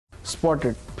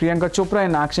Spotted. Priyanka Chopra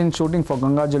in action shooting for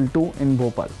Gangaajal 2 in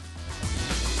Bhopal.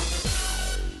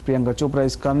 Priyanka Chopra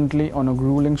is currently on a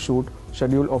grueling shoot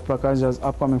schedule of Prakash Jha's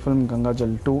upcoming film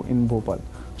Gangaajal 2 in Bhopal.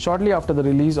 Shortly after the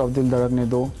release of Dil Dhadakne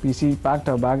Do, PC packed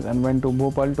her bags and went to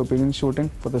Bhopal to begin shooting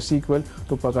for the sequel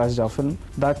to Prakash Jha film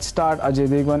that starred Ajay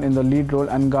Devgn in the lead role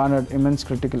and garnered immense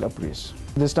critical praise.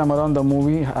 This time around, the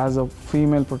movie has a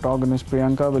female protagonist.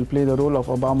 Priyanka will play the role of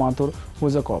Abha Mathur, who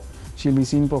is a cop. She'll be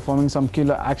seen performing some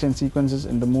killer action sequences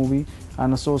in the movie,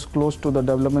 and a source close to the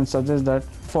development suggests that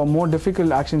for more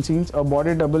difficult action scenes, a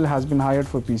body double has been hired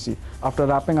for PC. After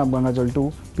wrapping up Gangaajal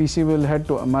 2, PC will head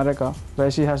to America,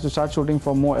 where she has to start shooting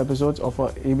for more episodes of her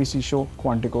ABC show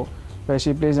Quantico, where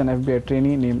she plays an FBI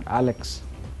trainee named Alex.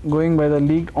 Going by the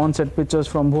leaked on-set pictures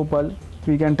from Bhopal,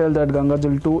 we can tell that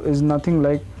Gangaajal 2 is nothing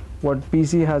like what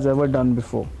PC has ever done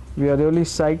before. We are really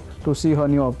psyched to see her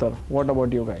new avatar. What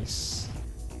about you guys?